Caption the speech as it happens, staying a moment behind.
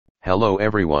Hello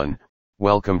everyone,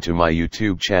 welcome to my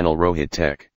YouTube channel Rohit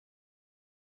Tech.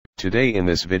 Today in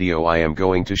this video I am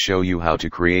going to show you how to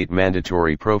create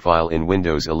mandatory profile in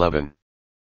Windows 11.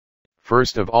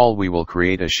 First of all we will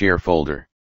create a share folder.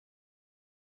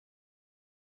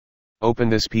 Open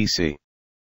this PC.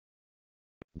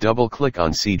 Double click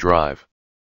on C drive.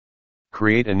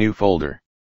 Create a new folder.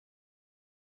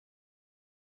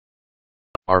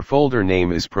 Our folder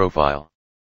name is Profile.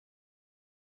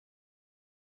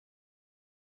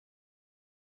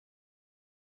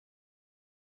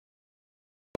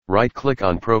 Right-click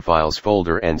on Profiles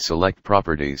folder and select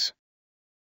Properties.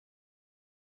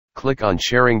 Click on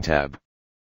Sharing tab.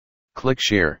 Click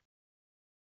Share.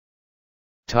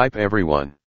 Type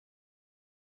Everyone.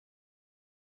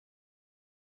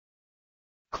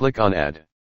 Click on Add.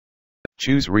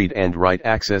 Choose Read and Write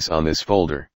Access on this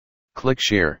folder. Click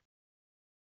Share.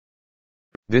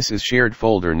 This is shared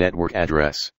folder network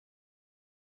address.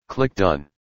 Click Done.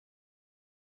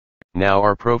 Now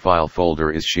our profile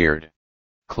folder is shared.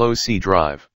 Close C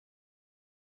drive.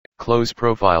 Close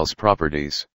Profiles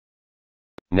Properties.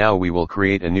 Now we will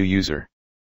create a new user.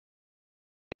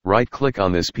 Right-click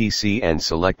on this PC and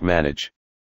select Manage.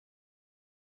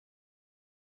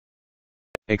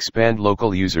 Expand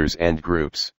Local Users and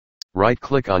Groups.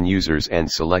 Right-click on Users and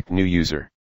select New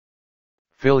User.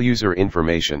 Fill user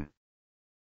information.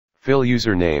 Fill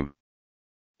username.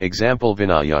 Example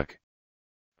Vinayak.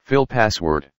 Fill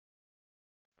password.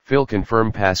 Fill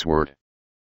confirm password.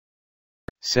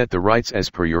 Set the rights as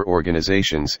per your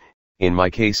organizations. In my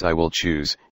case I will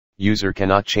choose, user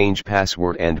cannot change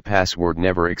password and password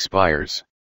never expires.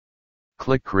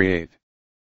 Click Create.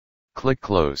 Click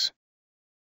Close.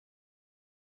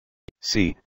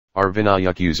 See, our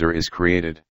Vinayak user is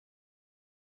created.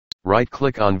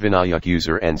 Right-click on Vinayak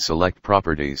user and select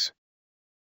Properties.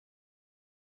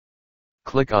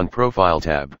 Click on Profile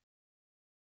tab.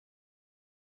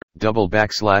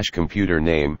 / computer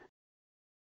name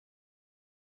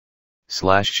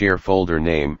 / share folder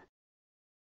name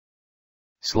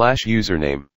 /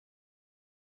 username.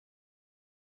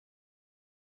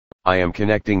 I am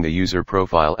connecting the user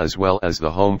profile as well as the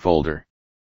home folder.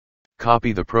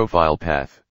 Copy the profile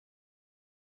path.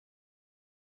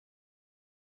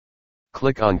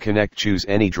 Click on Connect, choose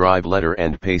any drive letter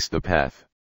and paste the path.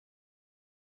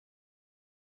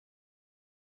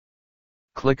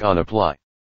 Click on Apply.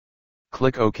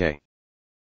 Click OK.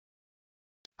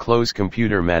 Close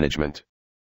Computer Management.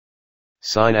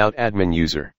 Sign out Admin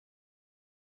User.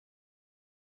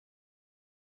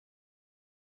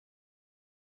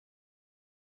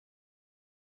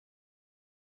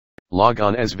 Log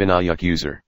on as Vinayak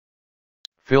user.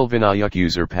 Fill Vinayak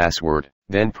user password,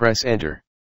 then press Enter.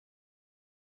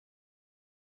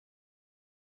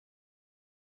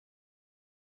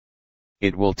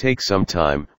 It will take some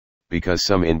time, because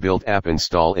some inbuilt app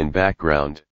install in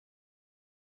background.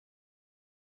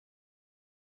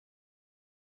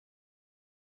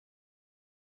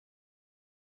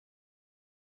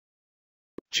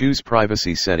 Choose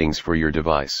privacy settings for your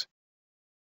device.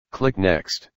 Click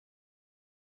Next.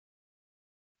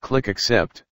 Click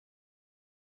Accept.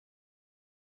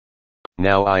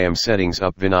 Now I am settings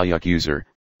up Vinayak user,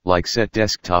 like set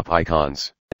desktop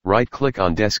icons. Right-click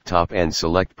on desktop and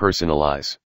select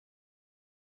Personalize.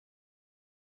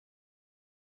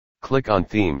 Click on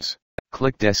Themes.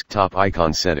 Click Desktop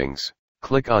icon settings.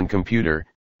 Click on Computer,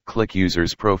 click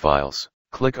Users Profiles.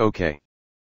 Click OK.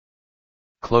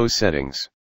 Close Settings.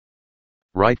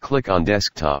 Right-click on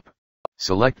Desktop.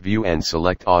 Select View and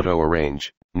select Auto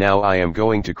Arrange. Now I am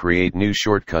going to create new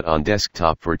shortcut on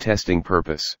desktop for testing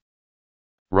purpose.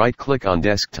 Right-click on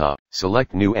Desktop,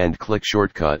 select New and click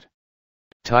Shortcut.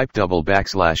 Type /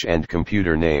 and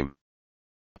computer name.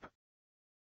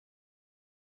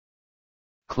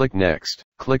 Click Next,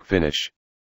 click Finish.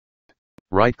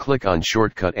 Right-click on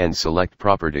Shortcut and select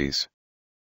Properties.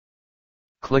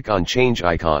 Click on Change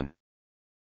Icon.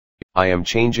 I am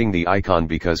changing the icon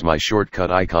because my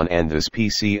shortcut icon and this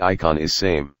PC icon is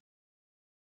same.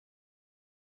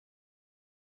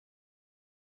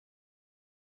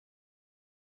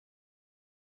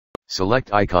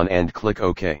 Select icon and click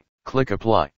OK. Click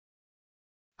Apply.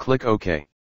 Click OK.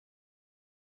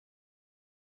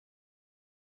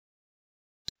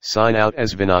 Sign out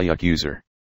as Vinayak user.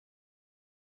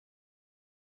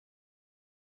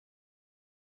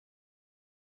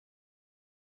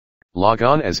 Log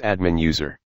on as admin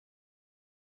user.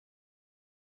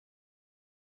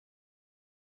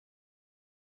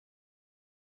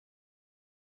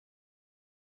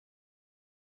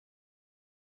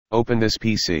 Open this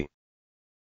PC.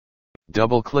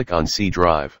 Double-click on C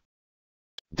drive.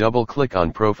 Double-click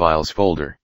on Profiles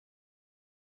folder.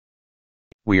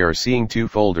 We are seeing two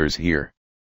folders here.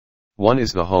 One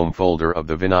is the home folder of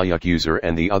the Vinayak user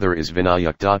and the other is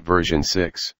Vinayak.version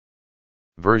 6.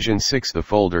 Version 6. The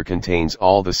folder contains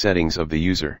all the settings of the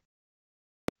user.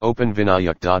 Open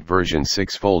Vinayak.version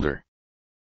 6 folder.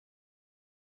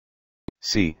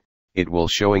 See, it will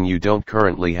showing you don't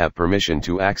currently have permission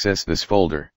to access this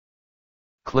folder.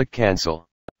 Click Cancel.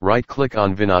 Right-click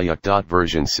on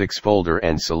Vinayak.version 6 folder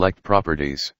and select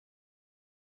Properties.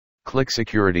 Click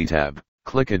Security tab.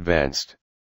 Click Advanced.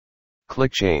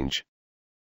 Click Change.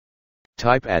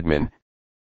 Type Admin.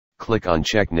 Click on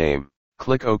Check Name.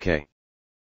 Click OK.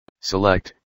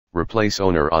 Select Replace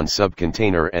Owner on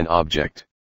Subcontainer and Object.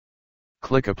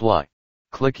 Click Apply.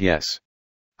 Click Yes.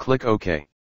 Click OK.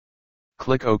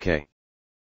 Click OK.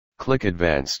 Click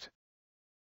Advanced.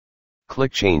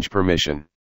 Click Change Permission.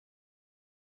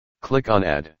 Click on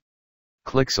Add.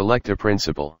 Click Select a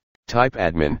Principal. Type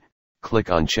Admin. Click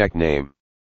on Check Name.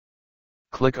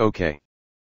 Click OK.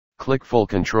 Click Full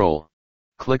Control.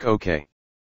 Click OK.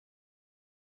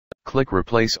 Click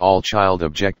Replace all child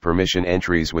object permission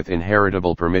entries with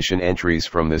inheritable permission entries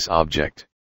from this object.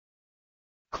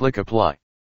 Click Apply.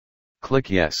 Click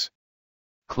Yes.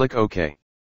 Click OK.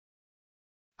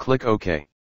 Click OK.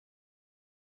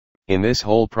 In this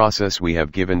whole process we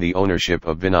have given the ownership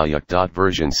of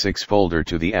Vinayak.version 6 folder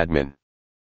to the admin.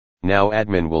 Now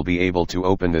admin will be able to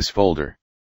open this folder.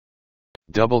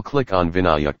 Double-click on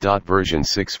Vinayak.version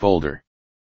 6 folder.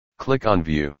 Click on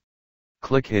View.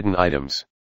 Click Hidden Items.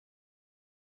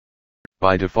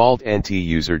 By default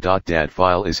ntuser.dat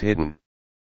file is hidden.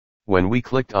 When we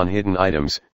clicked on Hidden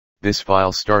Items, this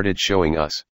file started showing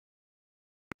us.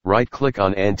 Right-click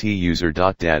on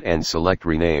ntuser.dat and select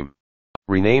Rename.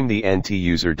 Rename the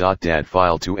ntuser.dat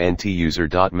file to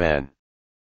ntuser.man.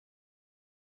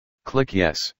 Click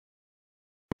Yes.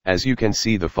 As you can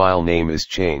see the file name is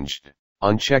changed.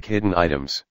 Uncheck Hidden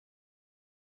Items.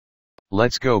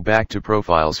 Let's go back to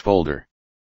Profiles folder.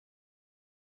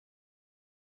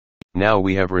 Now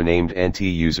we have renamed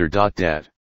ntuser.dat.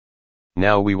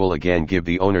 Now we will again give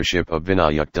the ownership of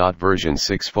Vinayak.version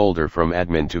 6 folder from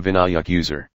admin to Vinayak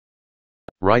user.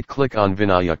 Right-click on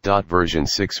Vinayak.version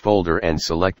 6 folder and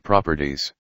select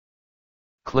Properties.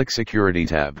 Click Security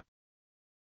tab.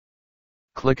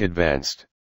 Click Advanced.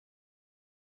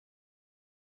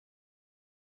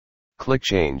 Click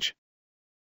Change.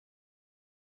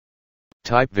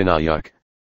 Type Vinayak.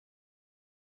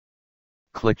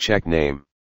 Click Check Name.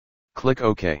 Click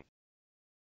OK.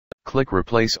 Click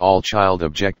Replace all child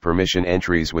object permission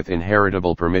entries with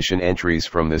inheritable permission entries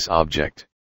from this object.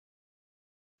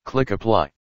 Click Apply.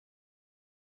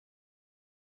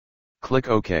 Click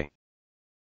OK.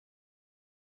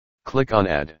 Click on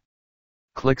Add.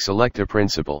 Click Select a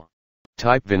Principal.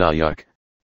 Type Vinayak.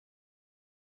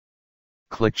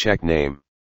 Click Check Name.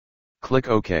 Click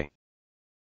OK.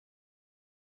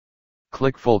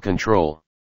 Click Full Control.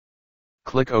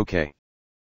 Click OK.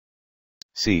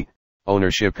 See,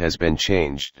 ownership has been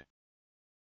changed.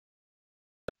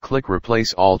 Click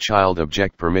Replace all child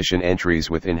object permission entries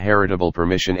with inheritable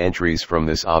permission entries from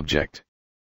this object.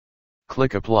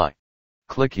 Click Apply.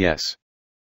 Click Yes.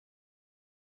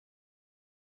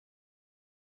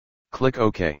 Click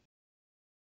OK.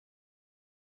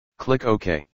 Click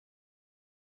OK.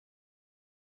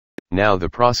 Now the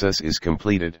process is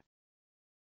completed.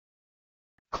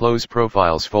 Close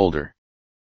Profiles folder.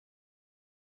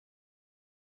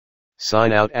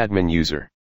 Sign out admin user.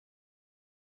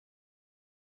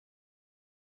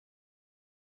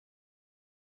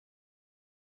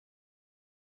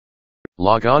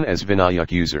 Log on as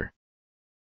Vinayak user.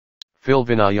 Fill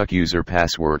Vinayak user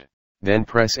password, then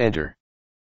press Enter.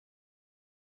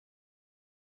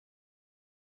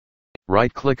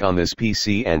 Right-click on this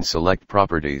PC and select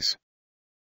Properties.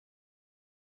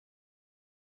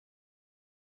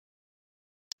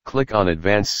 Click on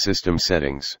Advanced System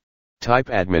Settings. Type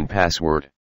Admin Password.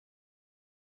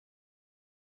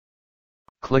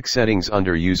 Click Settings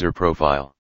under User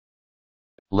Profile.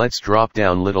 Let's drop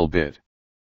down little bit.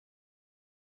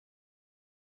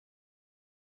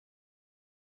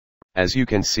 As you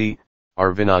can see,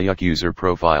 our Vinayak user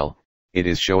profile, it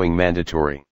is showing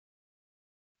mandatory.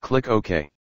 Click OK.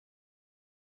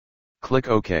 Click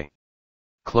OK.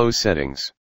 Close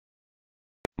Settings.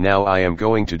 Now I am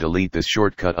going to delete this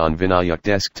shortcut on Vinayak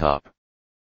desktop.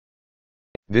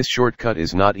 This shortcut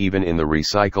is not even in the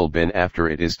recycle bin after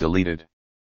it is deleted.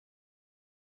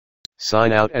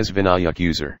 Sign out as Vinayak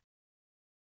user.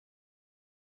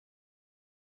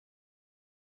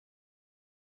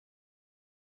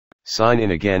 Sign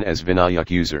in again as Vinayak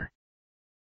user.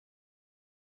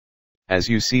 As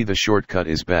you see the shortcut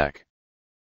is back.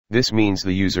 This means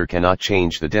the user cannot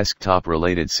change the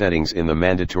desktop-related settings in the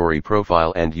mandatory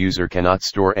profile and user cannot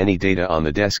store any data on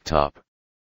the desktop.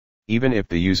 Even if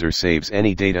the user saves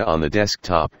any data on the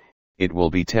desktop, it will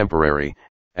be temporary.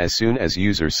 As soon as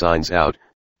user signs out,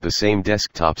 the same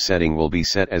desktop setting will be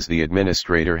set as the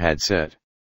administrator had set.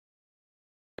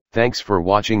 Thanks for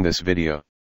watching this video.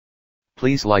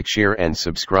 Please like, share and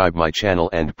subscribe my channel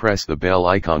and press the bell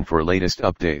icon for latest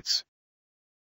updates.